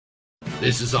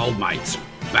This is Old Mate's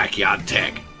Backyard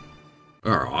Tech.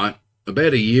 Alright,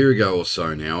 about a year ago or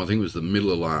so now, I think it was the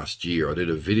middle of last year, I did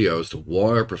a video as to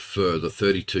why I prefer the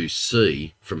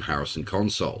 32C from Harrison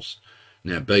Consoles.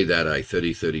 Now, be that a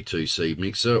 3032C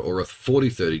mixer or a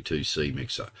 4032C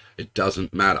mixer, it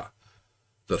doesn't matter.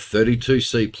 The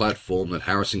 32C platform that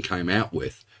Harrison came out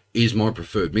with is my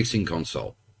preferred mixing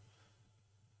console.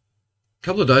 A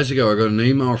couple of days ago, I got an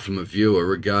email from a viewer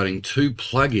regarding two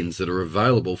plugins that are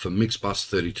available for Mixbus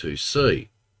 32C.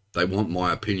 They want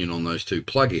my opinion on those two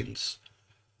plugins.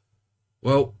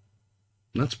 Well,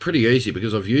 that's pretty easy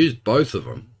because I've used both of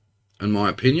them. And my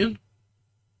opinion?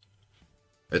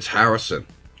 It's Harrison.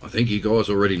 I think you guys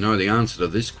already know the answer to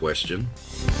this question.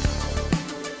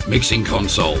 Mixing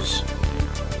consoles.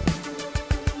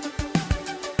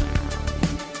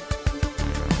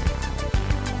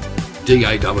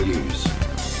 DAWs.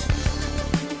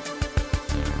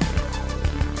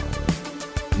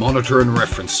 Monitor and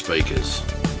reference speakers.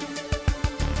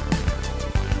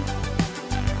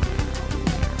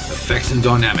 Effects and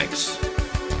dynamics.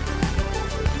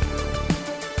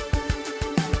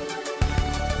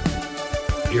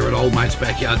 Here at Old Mate's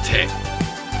Backyard Tech,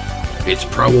 it's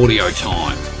Pro Audio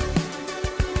time.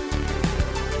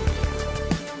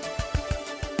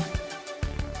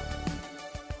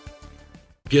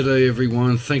 G'day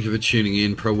everyone, thank you for tuning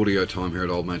in. Pro Audio time here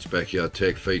at Old Mate's Backyard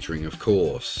Tech, featuring, of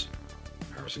course,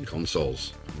 Harrison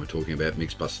Consoles. And we're talking about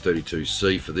Mixbus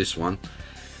 32C for this one.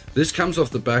 This comes off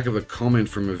the back of a comment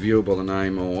from a viewer by the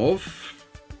name of,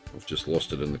 I've just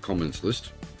lost it in the comments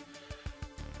list,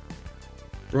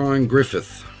 Brian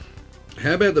Griffith.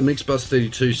 How about the Mixbus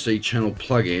 32C channel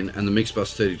plugin and the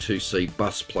Mixbus 32C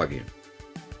bus plugin?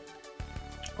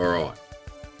 Alright.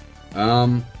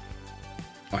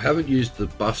 I haven't used the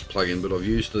bus plugin, but I've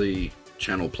used the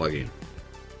channel plugin.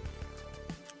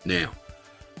 Now,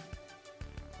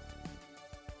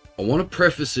 I want to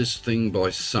preface this thing by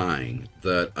saying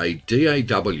that a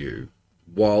DAW,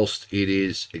 whilst it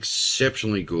is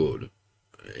exceptionally good,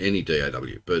 any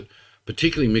DAW, but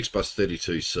particularly Mixbus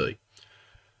 32C,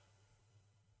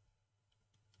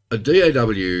 a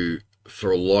DAW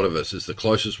for a lot of us is the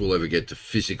closest we'll ever get to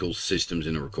physical systems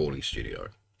in a recording studio.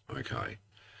 Okay.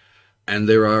 And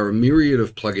there are a myriad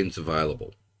of plugins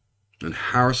available. And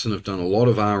Harrison have done a lot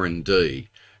of R&D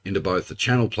into both the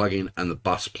channel plugin and the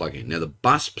bus plugin. Now, the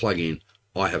bus plugin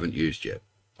I haven't used yet.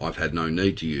 I've had no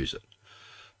need to use it.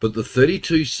 But the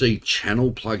 32C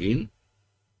channel plugin,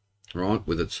 right,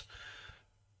 with its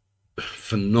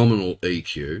phenomenal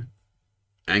EQ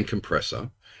and compressor,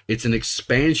 it's an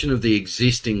expansion of the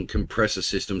existing compressor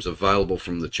systems available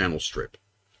from the channel strip.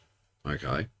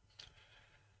 Okay.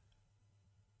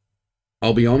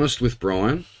 I'll be honest with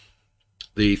Brian,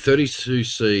 the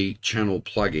 32C channel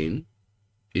plugin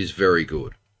is very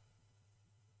good.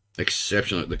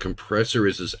 Exceptional. The compressor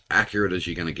is as accurate as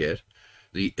you're going to get.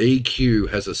 The EQ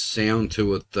has a sound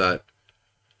to it that,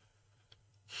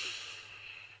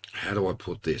 how do I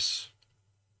put this?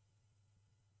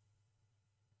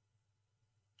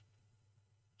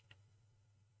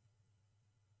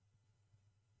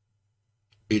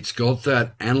 It's got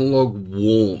that analog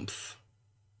warmth.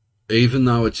 Even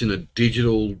though it's in a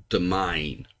digital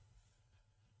domain,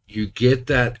 you get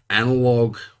that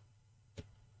analog.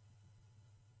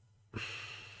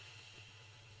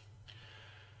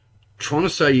 Trying to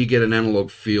say you get an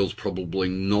analog feel's probably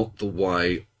not the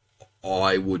way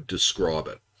I would describe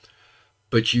it.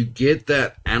 But you get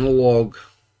that analog,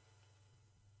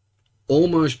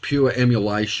 almost pure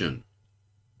emulation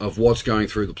of what's going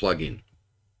through the plugin.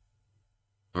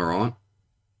 All right?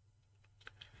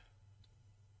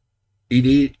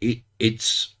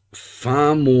 It's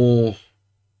far more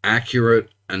accurate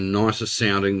and nicer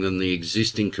sounding than the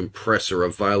existing compressor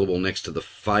available next to the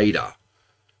fader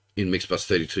in Mixbus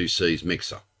 32C's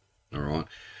mixer. All right.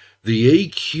 The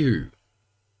EQ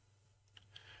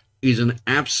is an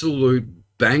absolute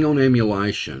bang-on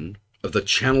emulation of the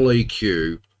channel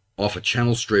EQ off a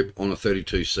channel strip on a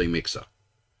 32C mixer.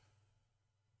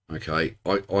 Okay.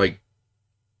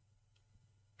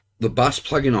 The bus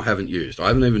plugin I haven't used. I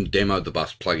haven't even demoed the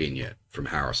bus plugin yet from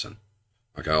Harrison.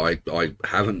 Okay, I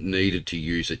haven't needed to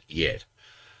use it yet.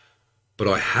 But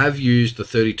I have used the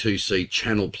 32C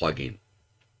channel plugin.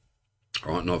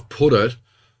 All right, and I've put it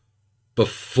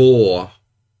before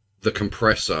the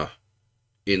compressor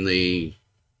in the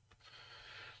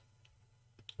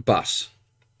bus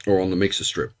or on the mixer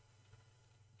strip.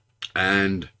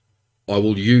 And I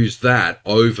will use that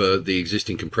over the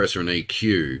existing compressor and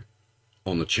EQ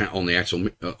on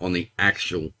the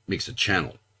actual mixer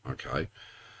channel. Okay.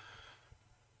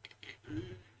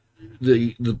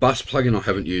 The bus plugin I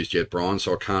haven't used yet, Brian,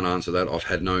 so I can't answer that. I've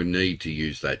had no need to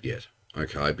use that yet,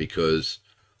 okay, because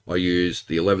I use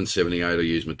the 1178, I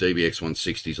use my DBX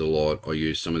 160s a lot, I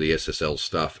use some of the SSL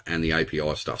stuff and the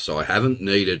API stuff, so I haven't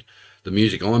needed the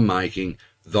music I'm making.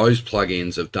 Those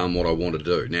plugins have done what I want to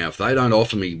do. Now, if they don't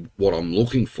offer me what I'm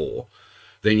looking for,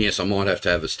 then yes, I might have to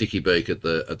have a sticky beak at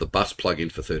the bus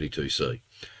plugin for 32C.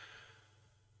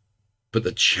 But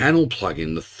the channel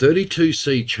plugin, the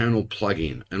 32C channel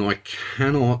plugin, and I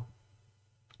cannot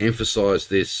emphasize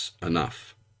this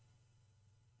enough,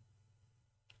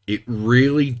 it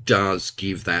really does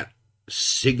give that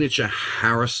signature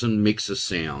Harrison mixer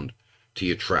sound to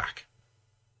your track.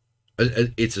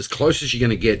 It's as close as you're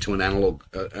going to get to an analog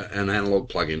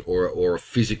plugin or a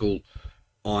physical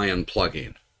iron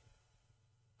plugin.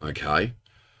 Okay,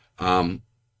 I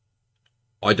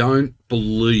don't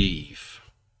believe,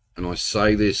 and I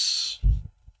say this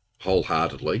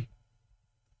wholeheartedly,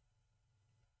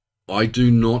 I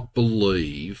do not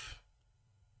believe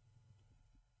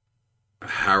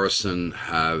Harrison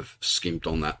have skimped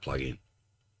on that plugin.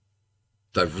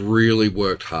 They've really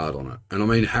worked hard on it. And I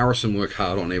mean, Harrison work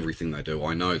hard on everything they do.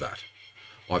 I know that.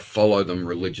 I follow them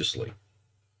religiously.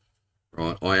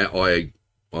 Right?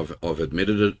 I've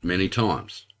admitted it many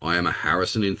times. I am a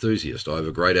Harrison enthusiast. I have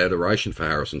a great adoration for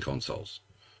Harrison consoles.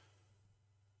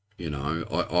 You know,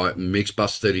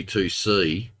 Mixbus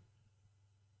 32C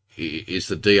is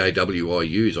the DAW I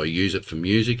use. I use it for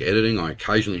music editing. I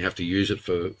occasionally have to use it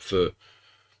for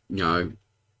you know,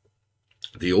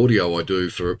 the audio I do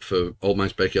for Old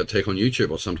Mate's Backyard Tech on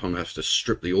YouTube. I sometimes have to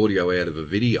strip the audio out of a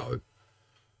video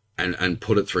and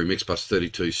put it through Mixbus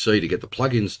 32C to get the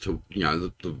plugins to, you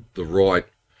know, the right,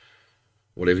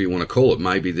 whatever you want to call it.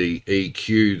 Maybe the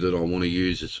EQ that I want to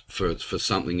use is for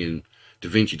something in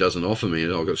DaVinci doesn't offer me.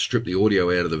 I've got to strip the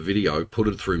audio out of the video, put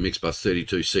it through Mixbus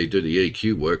 32C, do the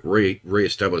EQ work,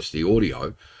 re-establish the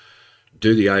audio,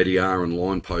 do the ADR and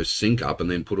line post sync up, and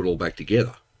then put it all back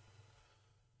together.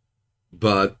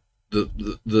 But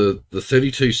the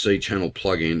 32C channel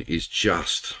plugin is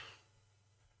just,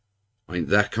 I mean,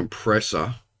 that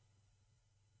compressor,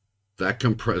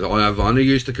 I've only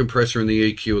used the compressor and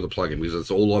the EQ of the plugin because that's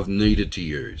all I've needed to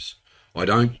use. I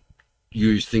don't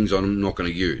use things I'm not going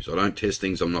to use. I don't test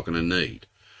things I'm not going to need.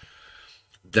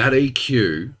 That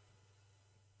EQ,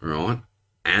 right,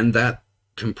 and that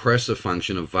compressor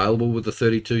function available with the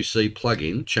 32C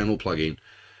plugin, channel plugin,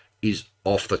 is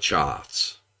off the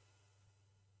charts.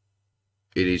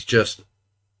 It is just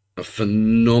a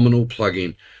phenomenal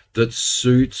plugin that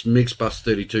suits Mixbus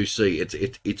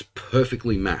 32C. It's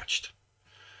perfectly matched.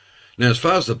 Now, as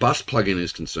far as the bus plugin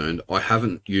is concerned, I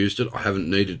haven't used it. I haven't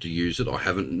needed to use it. I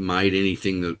haven't made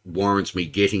anything that warrants me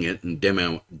getting it and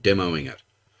demoing it.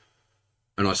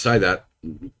 And I say that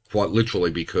quite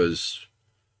literally because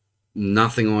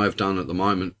nothing I have done at the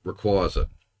moment requires it.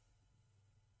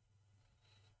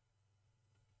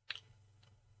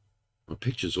 My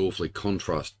picture's awfully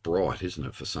contrast bright, isn't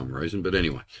it, for some reason? But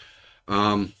anyway,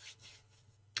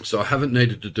 so I haven't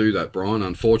needed to do that, Brian,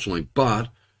 unfortunately. But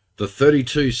the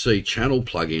 32C channel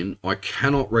plugin, I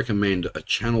cannot recommend a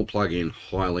channel plugin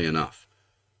highly enough.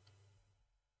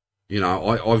 You know,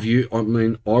 I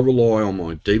rely on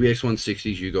my DBX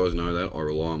 160s. You guys know that. I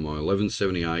rely on my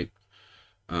 1178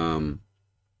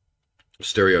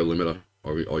 stereo limiter.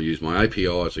 I use my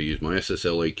APIs. I use my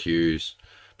SSL EQs.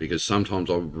 Because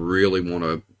sometimes I really want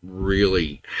to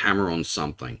really hammer on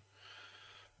something,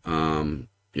 you know,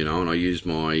 and I use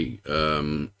my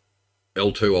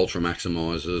L2 Ultra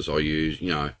Maximizers, I use,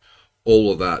 you know,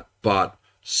 all of that. But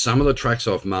some of the tracks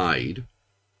I've made,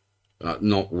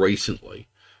 not recently,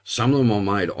 some of them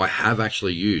I have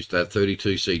actually used that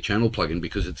 32C channel plugin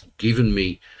because it's given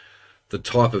me the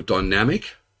type of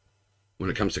dynamic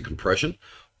when it comes to compression,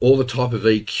 or the type of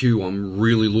EQ I'm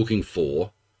really looking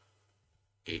for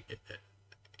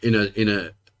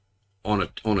on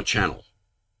a channel,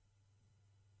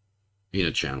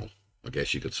 I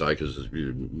guess you could say, because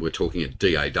we're talking at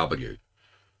DAW.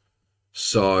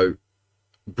 So,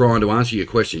 Brian, to answer your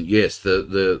question, yes,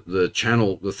 the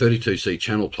channel, the 32C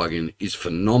channel plugin is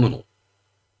phenomenal.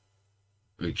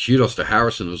 I mean, kudos to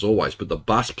Harrison as always, but the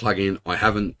bus plugin I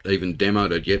haven't even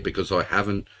demoed it yet because I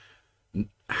haven't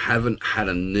had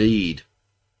a need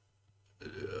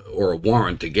or a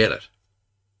warrant to get it.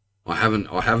 I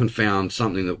haven't found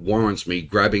something that warrants me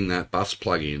grabbing that bus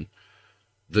plugin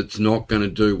that's not going to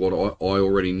do what I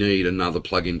already need another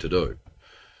plugin to do.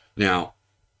 Now,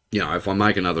 you know, if I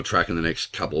make another track in the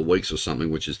next couple of weeks or something,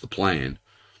 which is the plan,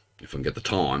 if I can get the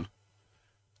time,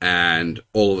 And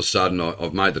all of a sudden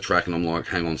I've made the track and I'm like,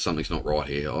 hang on, something's not right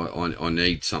here. I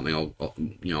need something.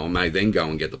 I may then go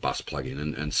and get the bus plug-in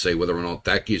and see whether or not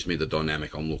that gives me the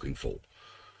dynamic I'm looking for.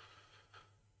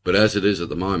 But as it is at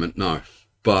the moment, no.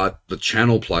 But the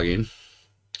channel plug-in,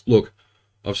 look,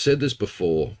 I've said this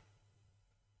before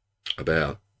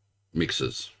about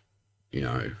mixers,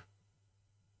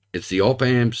 it's the op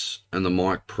amps and the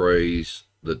mic pre's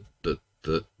that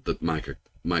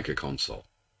make a console.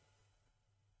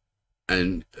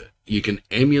 And you can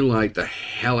emulate the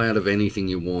hell out of anything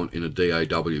you want in a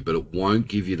DAW, but it won't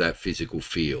give you that physical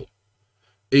feel.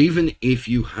 Even if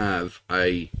you have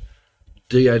a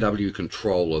DAW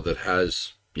controller that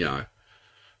has,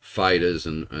 faders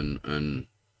and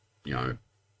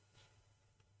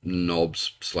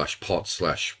knobs / pots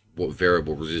 / what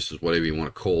variable resistors, whatever you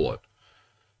want to call it,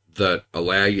 that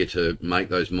allow you to make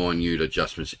those minute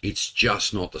adjustments, it's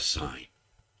just not the same.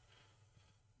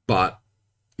 But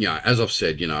as I've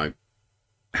said,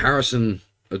 Harrison,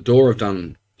 Adore have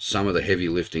done some of the heavy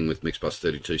lifting with Mixbus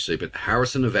 32C, but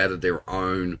Harrison have added their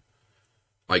own,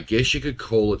 I guess you could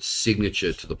call it,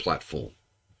 signature to the platform.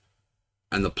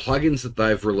 And the plugins that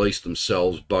they've released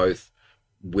themselves, both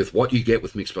with what you get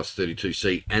with Mixbus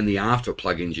 32C and the after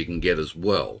plugins you can get as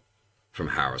well from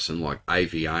Harrison, like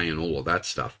AVA and all of that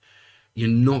stuff, you're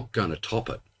not going to top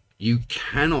it. You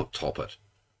cannot top it.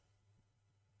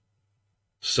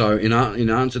 So in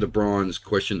answer to Brian's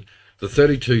question, the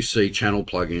 32C channel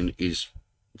plugin is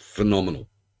phenomenal.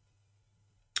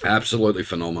 Absolutely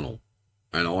phenomenal.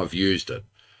 And I've used it.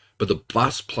 But the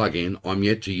bus plugin I'm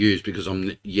yet to use because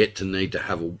I'm yet to need to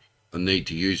have a need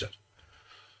to use it.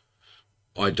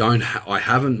 I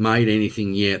haven't made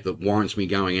anything yet that warrants me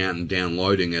going out and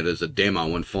downloading it as a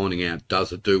demo and finding out,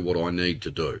 does it do what I need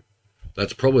to do?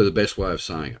 That's probably the best way of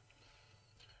saying it.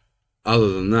 Other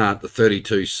than that, the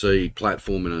 32C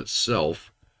platform in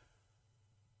itself,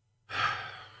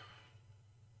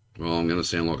 well, I'm going to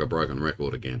sound like a broken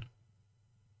record again.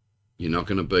 You're not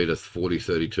going to beat a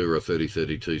 4032 or a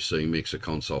 3032C mixer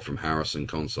console from Harrison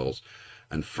Consoles.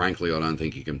 And frankly, I don't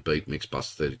think you can beat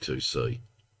Mixbus 32C.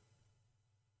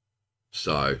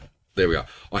 So there we go.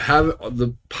 I have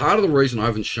the part of the reason I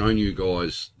haven't shown you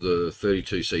guys the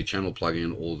 32C channel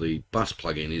plugin or the bus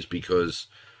plugin is because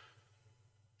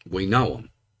we know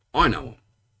them. I know them.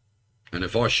 And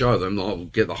if I show them, I'll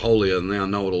get the holier than thou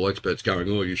know-it-all experts going,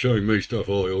 oh, you're showing me stuff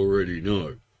I already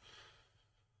know.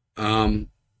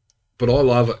 But I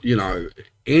love it.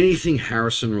 Anything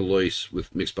Harrison release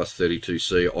with Mixbus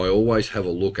 32C, I always have a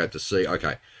look at to see,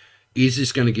 okay, is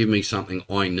this going to give me something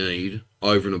I need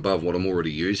over and above what I'm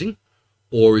already using?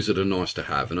 Or is it a nice to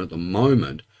have? And at the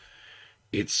moment,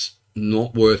 it's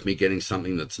not worth me getting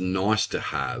something that's nice to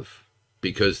have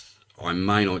because I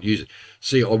may not use it.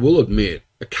 See, I will admit,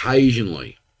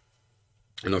 occasionally,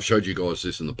 and I've showed you guys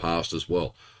this in the past as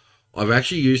well, I've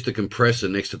actually used the compressor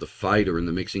next to the fader in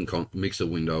the mixer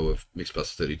window of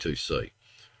Mixbus 32C.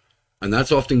 And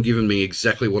that's often given me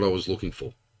exactly what I was looking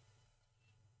for.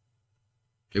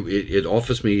 It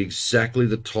offers me exactly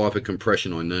the type of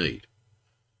compression I need.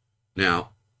 Now,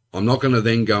 I'm not going to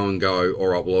then go, all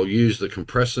right, well, I'll use the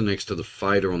compressor next to the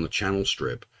fader on the channel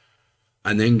strip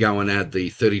and then go and add the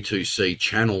 32C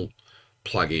channel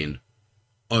plug-in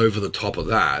over the top of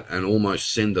that and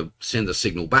almost send the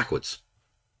signal backwards.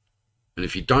 And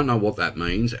if you don't know what that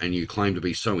means and you claim to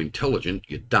be so intelligent,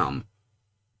 you're dumb.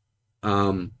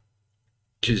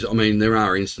 Because, I mean, there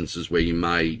are instances where you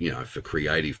may, for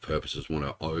creative purposes, want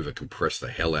to over-compress the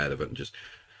hell out of it and just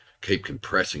keep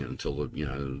compressing it until,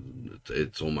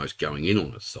 it's almost going in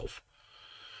on itself.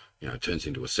 It turns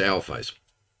into a sour face.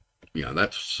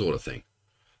 That sort of thing.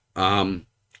 I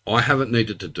haven't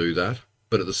needed to do that,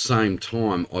 but at the same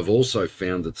time, I've also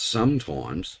found that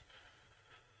sometimes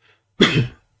the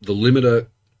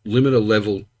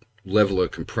leveler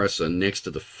compressor next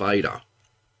to the fader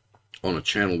on a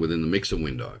channel within the mixer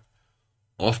window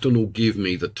often will give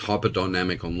me the type of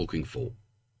dynamic I'm looking for.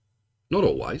 Not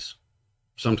always.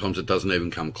 Sometimes it doesn't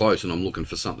even come close and I'm looking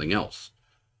for something else.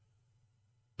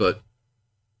 But,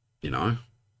 I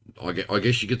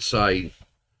guess you could say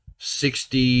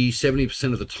 60,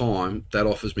 70% of the time that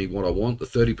offers me what I want. The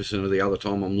 30% of the other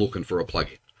time I'm looking for a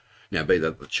plugin. Now, be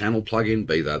that the channel plugin,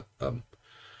 be that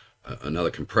another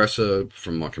compressor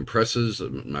from my compressors,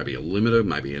 maybe a limiter,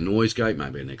 maybe a noise gate,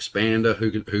 maybe an expander.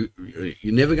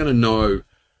 You're never going to know.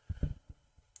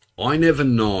 I never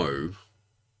know.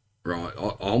 Right,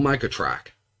 I'll make a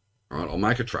track. Right, I'll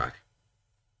make a track,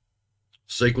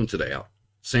 sequence it out,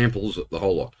 samples the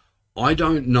whole lot. I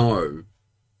don't know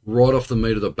right off the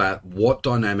meat of the bat what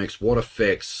dynamics, what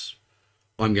effects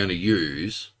I'm going to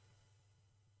use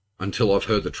until I've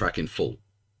heard the track in full.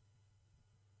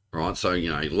 right? So,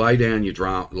 you know, lay down your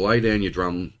drum, lay down your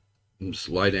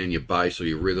bass or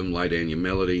your rhythm, lay down your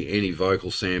melody, any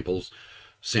vocal samples,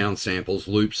 sound samples,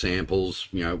 loop samples,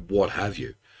 you know, what have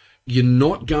you. You're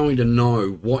not going to know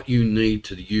what you need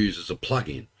to use as a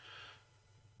plugin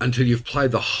until you've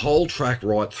played the whole track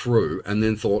right through and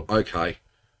then thought, okay,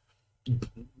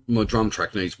 my drum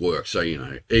track needs work. So, you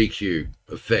know, EQ,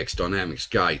 effects, dynamics,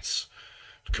 gates,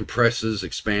 compressors,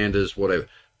 expanders, whatever.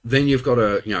 Then you've got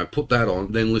to, you know, put that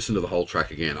on, then listen to the whole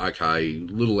track again. Okay, a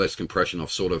little less compression.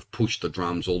 I've sort of pushed the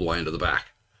drums all the way into the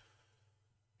back.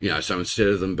 You know, so instead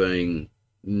of them being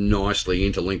nicely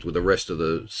interlinked with the rest of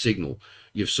the signal,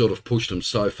 you've sort of pushed them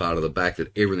so far to the back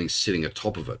that everything's sitting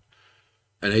atop of it.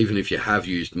 And even if you have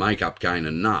used makeup gain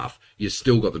enough, you've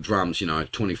still got the drums, you know,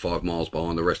 25 miles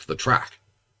behind the rest of the track.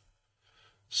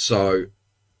 So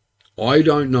I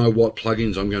don't know what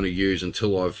plugins I'm going to use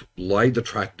until I've laid the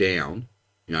track down,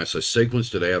 you know, so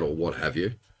sequenced it out or what have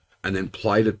you, and then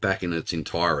played it back in its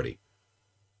entirety,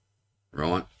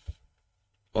 right?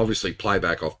 Obviously,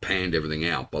 playback, I've panned everything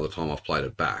out by the time I've played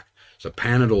it back. So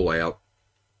pan it all out,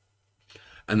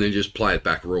 and then just play it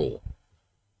back raw.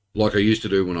 Like I used to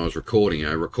do when I was recording, you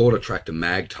know, record a track to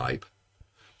mag tape,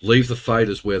 leave the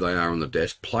faders where they are on the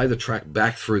desk, play the track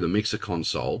back through the mixer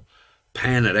console,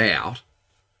 pan it out,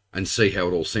 and see how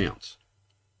it all sounds.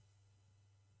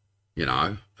 You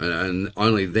know, and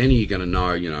only then are you going to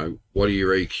know, you know, what are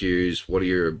your EQs, what are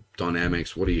your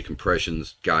dynamics, what are your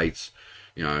compressions, gates,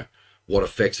 you know, what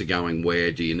effects are going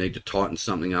where. Do you need to tighten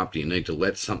something up? Do you need to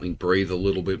let something breathe a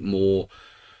little bit more?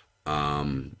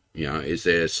 You know, is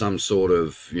there some sort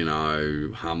of, you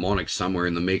know, harmonic somewhere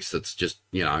in the mix that's just,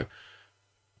 you know,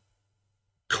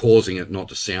 causing it not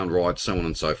to sound right, so on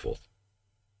and so forth.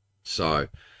 So,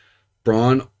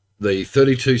 Brian, the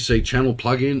 32C channel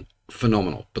plugin,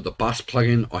 phenomenal. But the bus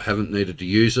plugin, I haven't needed to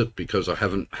use it because I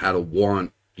haven't had a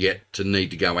warrant yet to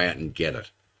need to go out and get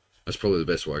it. That's probably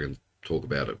the best way I can talk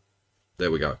about it.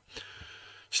 There we go.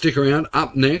 Stick around.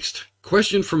 Up next,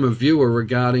 question from a viewer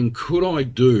regarding could I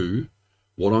do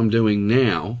what I'm doing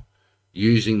now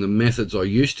using the methods I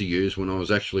used to use when I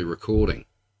was actually recording.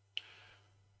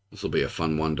 This will be a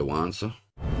fun one to answer.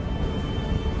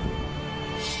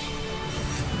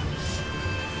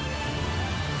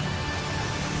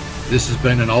 This has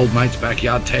been an Old Mate's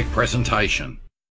Backyard Tech presentation.